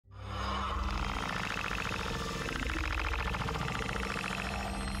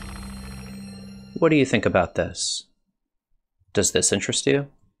What do you think about this? Does this interest you?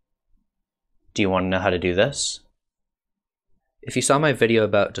 Do you want to know how to do this? If you saw my video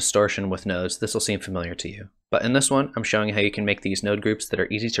about distortion with nodes, this will seem familiar to you. But in this one, I'm showing how you can make these node groups that are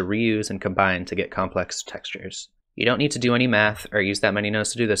easy to reuse and combine to get complex textures. You don't need to do any math or use that many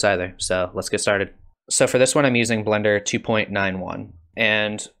nodes to do this either, so let's get started. So for this one, I'm using Blender 2.91,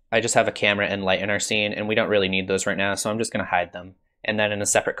 and I just have a camera and light in our scene, and we don't really need those right now, so I'm just going to hide them. And then in a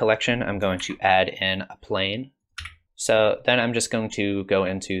separate collection, I'm going to add in a plane. So then I'm just going to go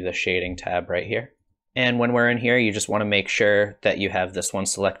into the shading tab right here. And when we're in here, you just want to make sure that you have this one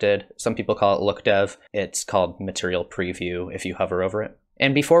selected. Some people call it Look Dev. It's called Material Preview if you hover over it.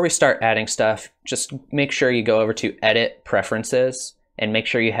 And before we start adding stuff, just make sure you go over to Edit Preferences and make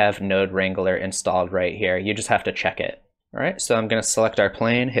sure you have Node Wrangler installed right here. You just have to check it. All right, so I'm going to select our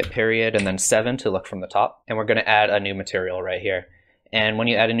plane, hit period, and then 7 to look from the top. And we're going to add a new material right here. And when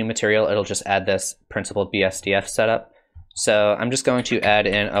you add a new material, it'll just add this principled BSDF setup. So I'm just going to add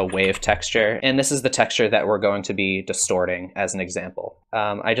in a wave texture, and this is the texture that we're going to be distorting as an example.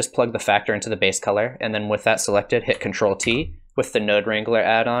 I just plug the factor into the base color, and then with that selected, hit Control T. With the Node Wrangler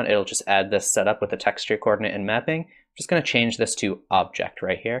add-on, it'll just add this setup with the texture, coordinate, and mapping. I'm just going to change this to Object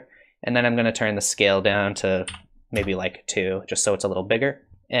right here, and then I'm going to turn the scale down to maybe like 2, just so it's a little bigger.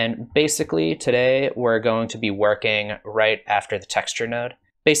 And basically today we're going to be working right after the texture node.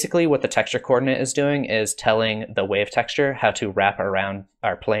 Basically what the texture coordinate is doing is telling the wave texture how to wrap around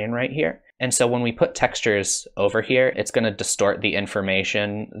our plane right here. And so when we put textures over here, it's going to distort the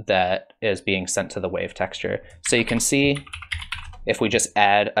information that is being sent to the wave texture. So you can see if we just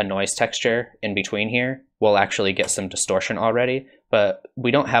add a noise texture in between here, we'll actually get some distortion already, but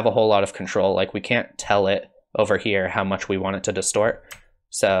we don't have a whole lot of control. Like we can't tell it over here how much we want it to distort.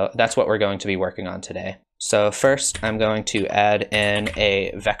 So that's what we're going to be working on today. So first I'm going to add in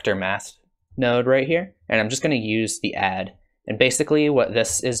a vector math node right here, and I'm just going to use the add. And basically what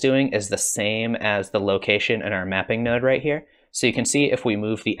this is doing is the same as the location in our mapping node right here. So you can see if we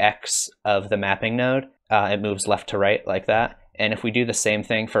move the X of the mapping node, it moves left to right like that. And if we do the same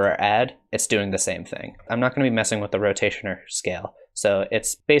thing for our add, it's doing the same thing. I'm not going to be messing with the rotation or scale. So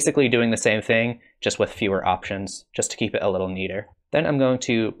it's basically doing the same thing, just with fewer options, just to keep it a little neater. Then I'm going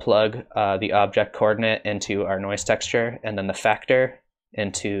to plug the object coordinate into our noise texture, and then the factor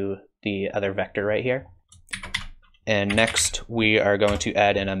into the other vector right here. And next we are going to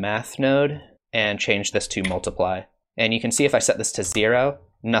add in a math node and change this to multiply. And you can see if I set this to 0,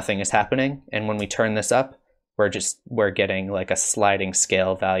 nothing is happening. And when we turn this up, we're getting like a sliding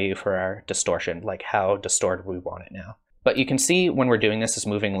scale value for our distortion, like how distorted we want it now. But you can see when we're doing this, it's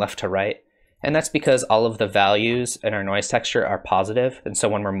moving left to right. And that's because all of the values in our noise texture are positive. And so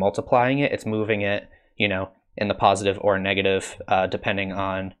when we're multiplying it, it's moving it, in the positive or negative, depending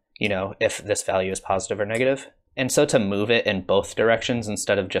on, if this value is positive or negative. And so to move it in both directions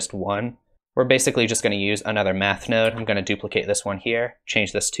instead of just one, we're basically just going to use another math node. I'm going to duplicate this one here,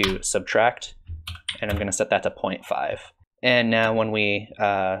 change this to subtract, and I'm going to set that to 0.5. And now when we,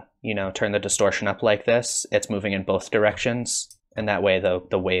 turn the distortion up like this, it's moving in both directions. And that way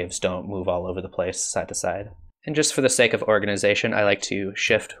the waves don't move all over the place side to side. And just for the sake of organization, I like to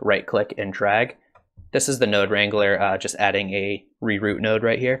shift, right click, and drag. This is the Node Wrangler, just adding a reroute node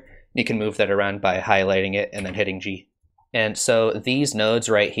right here. You can move that around by highlighting it and then hitting G. And so these nodes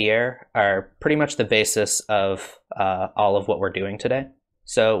right here are pretty much the basis of all of what we're doing today.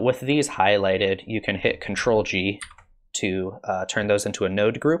 So with these highlighted, you can hit Control G to turn those into a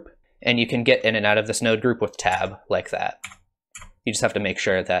node group. And you can get in and out of this node group with tab like that. You just have to make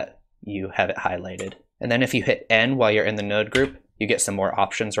sure that you have it highlighted. And then if you hit N while you're in the node group, you get some more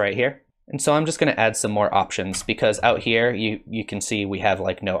options right here. And so I'm just going to add some more options because out here you can see we have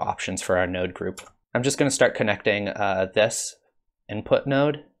like no options for our node group. I'm just going to start connecting this input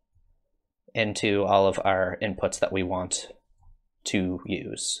node into all of our inputs that we want to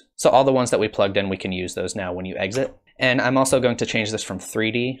use. So all the ones that we plugged in, we can use those now when you exit. And I'm also going to change this from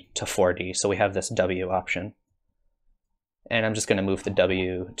 3D to 4D. So we have this W option. And I'm just going to move the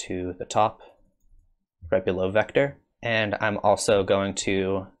W to the top, right below vector. And I'm also going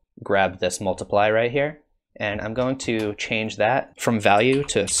to grab this multiply right here. And I'm going to change that from value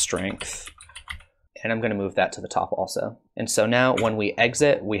to strength. And I'm going to move that to the top also. And so now when we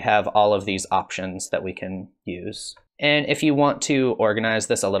exit, we have all of these options that we can use. And if you want to organize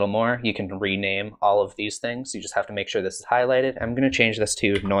this a little more, you can rename all of these things. You just have to make sure this is highlighted. I'm going to change this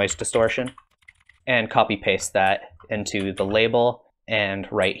to noise distortion and copy paste that into the label and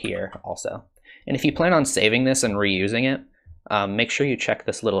right here also. And if you plan on saving this and reusing it, make sure you check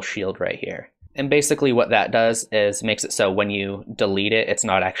this little shield right here. And basically what that does is makes it so when you delete it, it's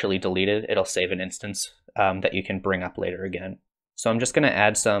not actually deleted. It'll save an instance that you can bring up later again. So I'm just going to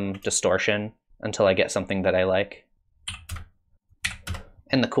add some distortion until I get something that I like.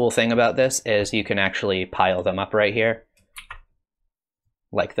 And the cool thing about this is you can actually pile them up right here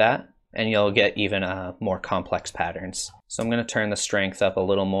like that, and you'll get even more complex patterns. So I'm going to turn the strength up a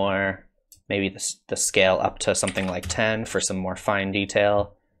little more, maybe the scale up to something like 10 for some more fine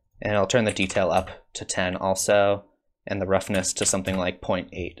detail. And I'll turn the detail up to 10 also, and the roughness to something like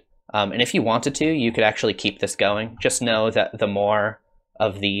 0.8. And if you wanted to, you could actually keep this going. Just know that the more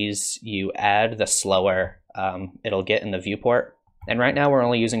of these you add, the slower it'll get in the viewport. And right now we're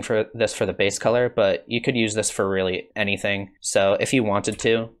only using this for the base color, but you could use this for really anything. So if you wanted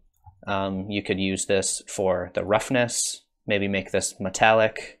to, you could use this for the roughness, maybe make this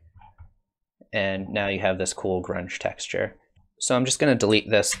metallic, and now you have this cool grunge texture. So I'm just going to delete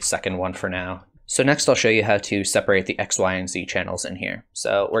this second one for now. So next I'll show you how to separate the X, Y, and Z channels in here.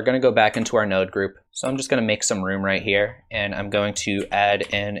 So we're going to go back into our node group. So I'm just going to make some room right here, and I'm going to add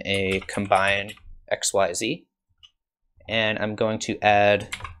in a combine XYZ. And I'm going to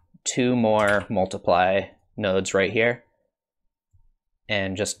add 2 more multiply nodes right here.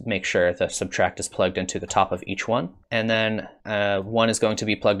 And just make sure the subtract is plugged into the top of each one. And then one is going to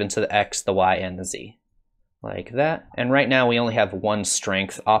be plugged into the X, the Y, and the Z. Like that. And right now we only have one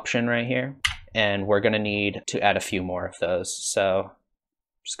strength option right here, and we're going to need to add a few more of those. So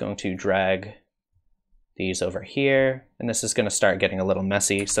I'm just going to drag these over here, and this is going to start getting a little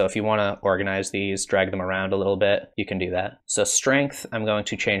messy. So if you want to organize these, drag them around a little bit, you can do that. So strength, I'm going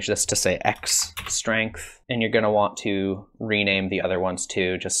to change this to say X strength, and you're going to want to rename the other ones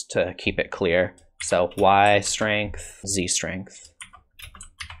too, just to keep it clear. So Y strength, Z strength.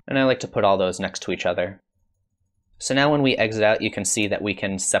 And I like to put all those next to each other. So now when we exit out, you can see that we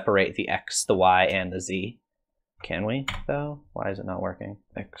can separate the X, the Y, and the Z. Can we, though? Why is it not working?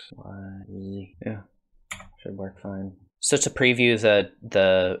 X, Y, Z. Yeah, should work fine. So to preview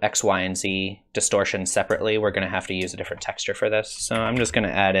the X, Y, and Z distortion separately, we're going to have to use a different texture for this. So I'm just going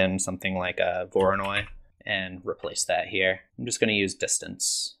to add in something like a Voronoi and replace that here. I'm just going to use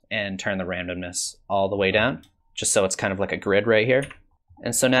distance and turn the randomness all the way down, just so it's kind of like a grid right here.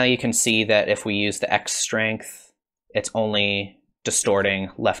 And so now you can see that if we use the X strength, it's only distorting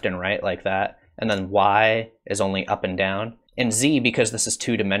left and right like that. And then Y is only up and down. In Z, because this is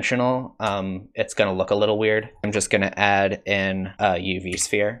 2-dimensional, it's going to look a little weird. I'm just going to add in a UV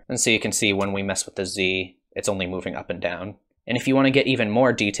sphere. And so you can see when we mess with the Z, it's only moving up and down. And if you want to get even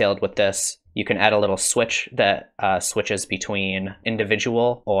more detailed with this, you can add a little switch that switches between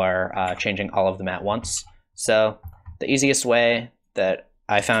individual or changing all of them at once. So the easiest way that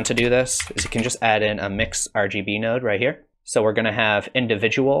I found to do this is you can just add in a mix RGB node right here. So we're going to have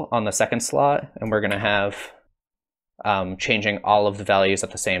individual on the second slot, and we're going to have changing all of the values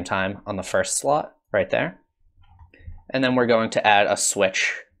at the same time on the first slot right there. And then we're going to add a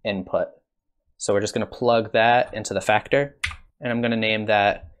switch input. So we're just going to plug that into the factor, and I'm going to name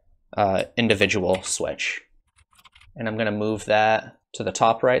that individual switch. And I'm going to move that to the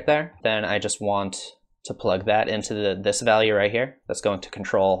top right there. Then I just want to plug that into this value right here. That's going to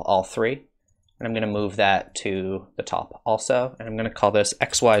control all 3. And I'm going to move that to the top also. And I'm going to call this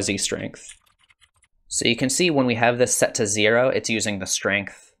XYZ strength. So you can see when we have this set to 0, it's using the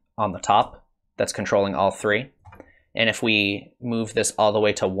strength on the top that's controlling all 3. And if we move this all the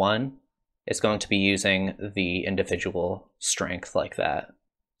way to 1, it's going to be using the individual strength like that.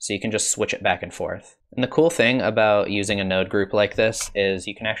 So you can just switch it back and forth. And the cool thing about using a node group like this is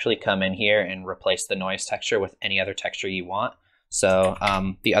you can actually come in here and replace the noise texture with any other texture you want. So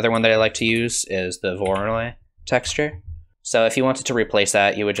the other one that I like to use is the Voronoi texture. So if you wanted to replace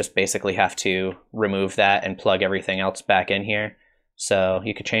that, you would just basically have to remove that and plug everything else back in here. So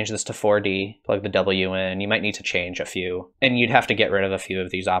you could change this to 4D, plug the W in. You might need to change a few, and you'd have to get rid of a few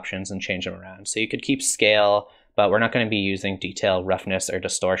of these options and change them around. So you could keep scale, but we're not going to be using detail, roughness, or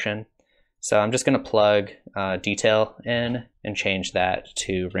distortion. So I'm just going to plug detail in and change that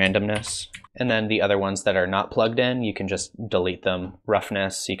to randomness. And then the other ones that are not plugged in, you can just delete them.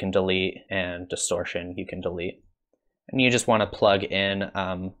 Roughness, you can delete, and distortion, you can delete. And you just want to plug in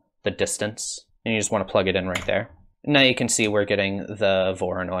the distance, and you just want to plug it in right there. And now you can see we're getting the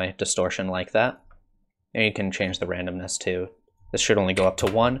Voronoi distortion like that. And you can change the randomness too. This should only go up to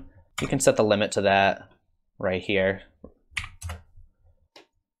 1. You can set the limit to that right here.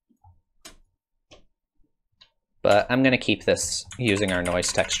 But I'm going to keep this using our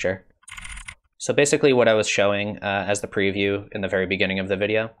noise texture. So basically what I was showing as the preview in the very beginning of the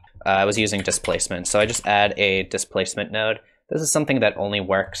video, I was using displacement. So I just add a displacement node This is something that only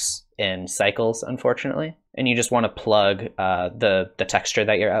works in cycles, unfortunately. And you just want to plug the texture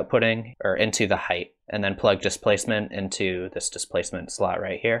that you're outputting or into the height, and then plug displacement into this displacement slot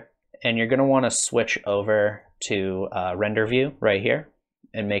right here. And you're going to want to switch over to render view right here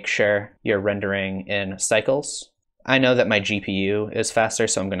and make sure you're rendering in cycles. I know that my GPU is faster,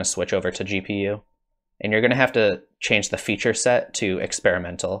 so I'm going to switch over to GPU. And you're going to have to change the feature set to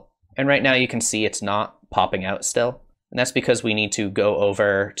experimental. And right now you can see it's not popping out still. And that's because we need to go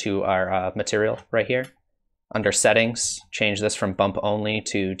over to our material right here. Under settings, change this from bump only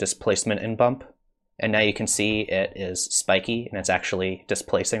to displacement in bump. And now you can see it is spiky and it's actually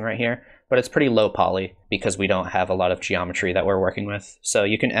displacing right here, but it's pretty low poly because we don't have a lot of geometry that we're working with. So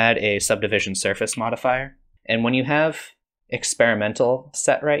you can add a subdivision surface modifier. And when you have experimental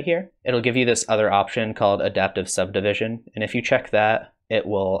set right here, it'll give you this other option called adaptive subdivision. And if you check that, it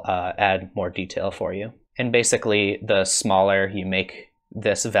will add more detail for you. And basically, the smaller you make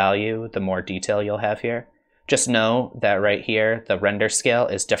this value, the more detail you'll have here. Just know that right here, the render scale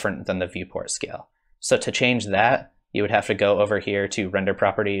is different than the viewport scale. So to change that, you would have to go over here to render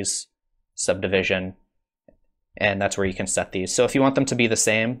properties, subdivision, and that's where you can set these. So if you want them to be the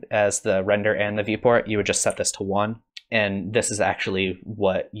same as the render and the viewport, you would just set this to 1. And this is actually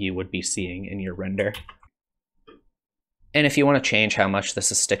what you would be seeing in your render. And if you want to change how much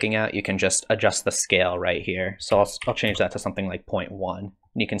this is sticking out, you can just adjust the scale right here. So I'll change that to something like 0.1. And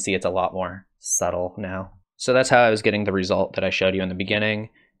you can see it's a lot more subtle now. So that's how I was getting the result that I showed you in the beginning,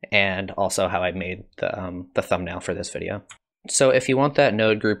 and also how I made the thumbnail for this video. So if you want that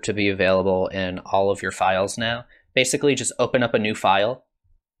node group to be available in all of your files now, basically just open up a new file,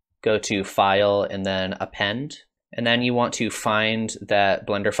 go to File and then Append, and then you want to find that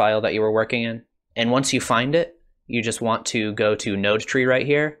Blender file that you were working in. And once you find it, you just want to go to Node Tree right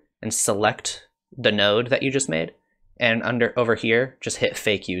here and select the node that you just made. And over here, just hit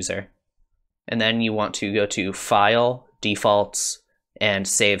Fake User. And then you want to go to File, Defaults, and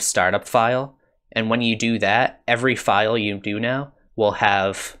Save Startup File. And when you do that, every file you do now will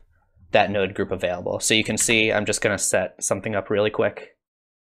have that node group available. So you can see I'm just going to set something up really quick.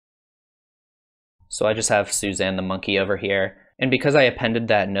 So I just have Suzanne the monkey over here. And because I appended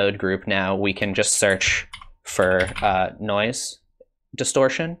that node group now, we can just search for noise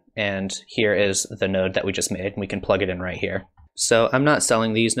distortion. And here is the node that we just made. And we can plug it in right here. So I'm not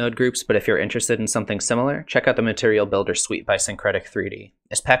selling these node groups, but if you're interested in something similar, check out the Material Builder Suite by Syncretic 3D.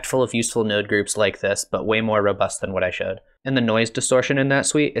 It's packed full of useful node groups like this, but way more robust than what I showed. And the noise distortion in that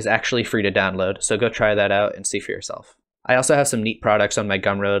suite is actually free to download, so go try that out and see for yourself. I also have some neat products on my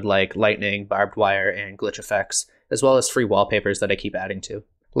Gumroad like lightning, barbed wire, and glitch effects, as well as free wallpapers that I keep adding to.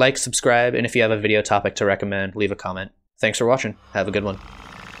 Like, subscribe, and if you have a video topic to recommend, leave a comment. Thanks for watching. Have a good one.